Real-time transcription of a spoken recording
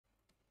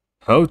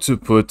How to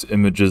put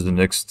images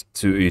next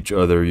to each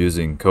other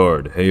using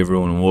Card. Hey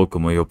everyone,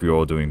 welcome. I hope you're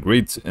all doing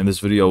great. In this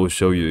video, I will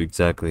show you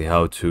exactly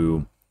how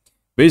to...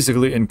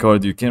 Basically, in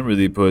Card, you can't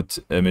really put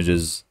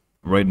images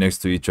right next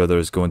to each other.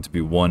 It's going to be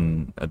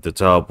one at the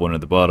top, one at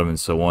the bottom, and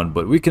so on.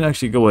 But we can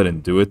actually go ahead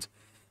and do it.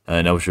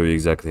 And I'll show you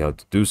exactly how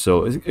to do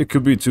so. It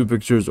could be 2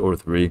 pictures or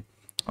 3,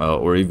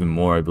 or even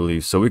more, I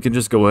believe. So we can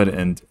just go ahead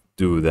and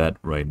do that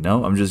right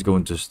now. I'm just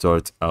going to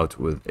start out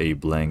with a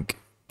blank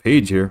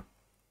page here.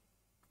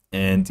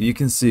 And you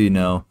can see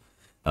now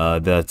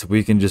that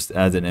we can just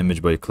add an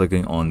image by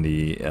clicking on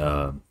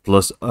the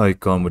plus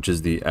icon, which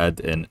is the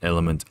add an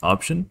element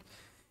option.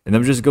 And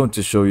I'm just going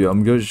to show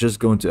you, just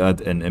going to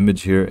add an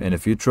image here. And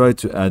if you try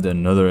to add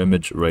another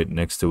image right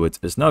next to it,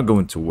 it's not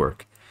going to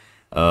work.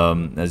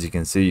 As you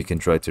can see, you can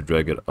try to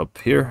drag it up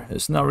here.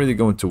 It's not really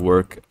going to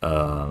work.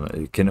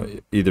 It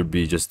can either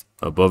be just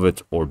above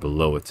it or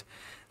below it.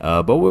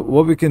 But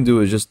what we can do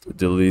is just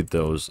delete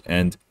those.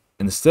 And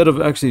instead of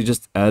actually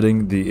just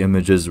adding the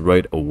images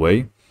right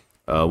away,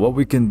 what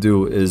we can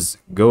do is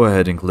go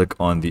ahead and click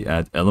on the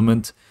add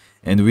element,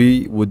 and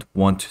we would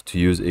want to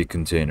use a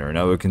container.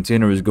 Now a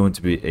container is going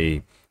to be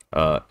a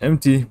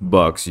empty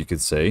box, you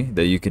could say,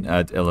 that you can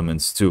add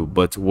elements to.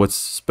 But what's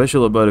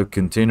special about a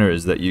container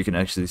is that you can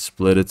actually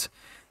split it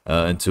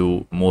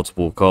into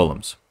multiple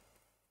columns,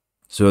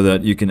 so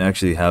that you can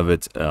actually have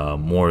it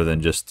more than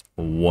just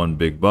one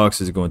big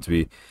box. It's going to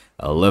be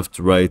left,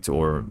 right,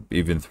 or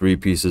even 3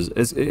 pieces.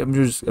 I'm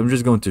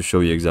just going to show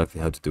you exactly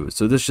how to do it.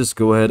 So let's just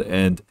go ahead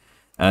and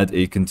add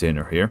a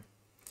container here.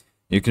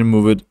 You can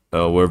move it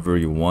wherever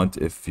you want,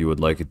 if you would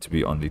like it to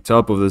be on the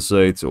top of the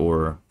site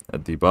or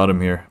at the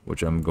bottom here,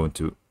 which I'm going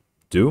to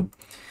do.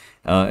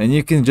 And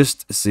you can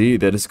just see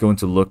that it's going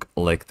to look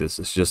like this.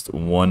 It's just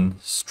one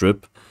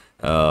strip,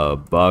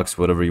 box,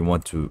 whatever you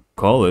want to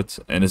call it,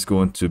 and it's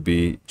going to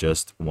be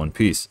just one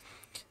piece.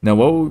 Now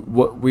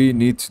what we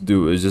need to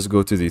do is just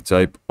go to the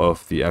type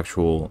of the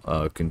actual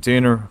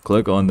container,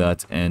 click on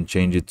that, and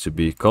change it to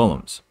be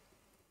columns.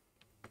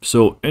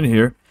 So in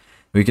here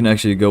we can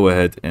actually go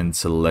ahead and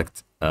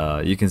select,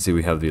 you can see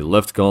we have the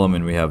left column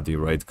and we have the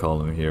right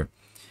column here,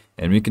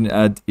 and we can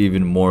add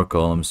even more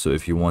columns. So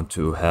if you want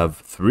to have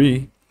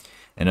 3,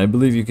 and I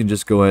believe you can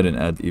just go ahead and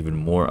add even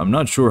more. I'm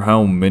not sure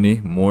how many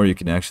more you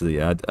can actually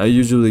add. I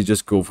usually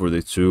just go for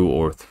the 2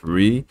 or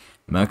 3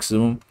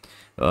 maximum,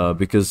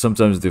 because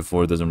sometimes the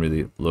 4 doesn't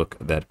really look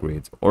that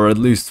great, or at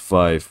least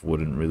 5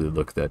 wouldn't really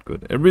look that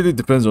good. It really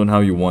depends on how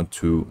you want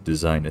to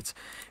design it.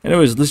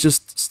 Anyways, let's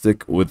just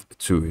stick with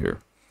 2 here.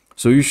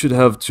 So you should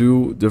have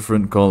 2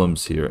 different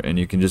columns here, and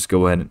you can just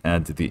go ahead and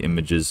add the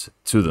images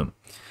to them.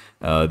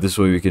 This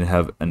way we can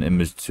have an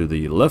image to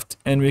the left,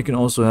 and we can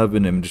also have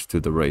an image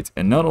to the right.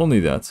 And not only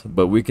that,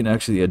 but we can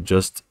actually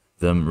adjust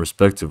them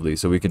respectively.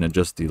 So we can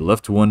adjust the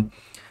left one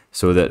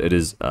so that it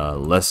is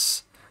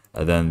less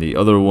than the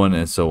other one,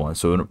 and so on.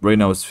 So right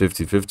now it's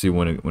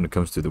 50-50 when it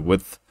comes to the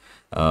width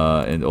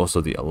and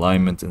also the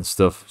alignment and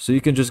stuff. So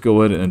you can just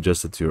go ahead and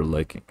adjust it to your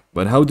liking.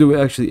 But how do we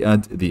actually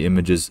add the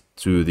images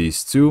to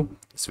these 2?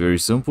 It's very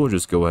simple.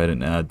 Just go ahead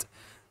and add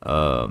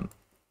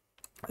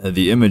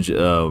the image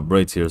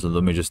right here. So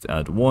let me just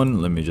add one,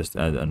 let me just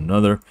add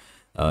another,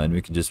 and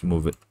we can just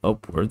move it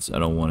upwards. I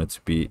don't want it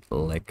to be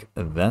like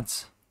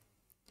that.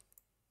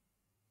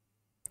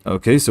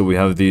 Okay, so we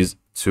have these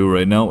 2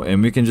 right now,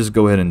 and we can just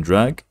go ahead and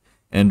drag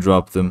and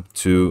drop them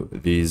to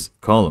these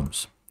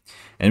columns.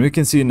 And we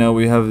can see now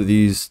we have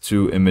these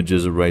 2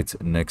 images right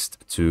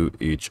next to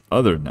each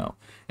other now.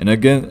 And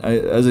again,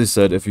 as I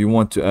said, if you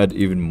want to add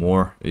even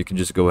more, you can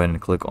just go ahead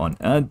and click on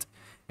add,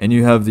 and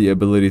you have the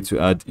ability to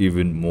add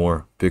even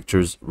more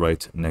pictures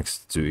right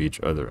next to each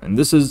other. And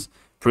this is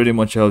pretty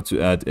much how to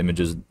add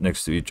images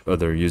next to each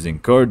other using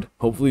Card.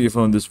 Hopefully you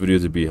found this video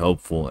to be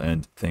helpful,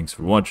 and thanks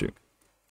for watching.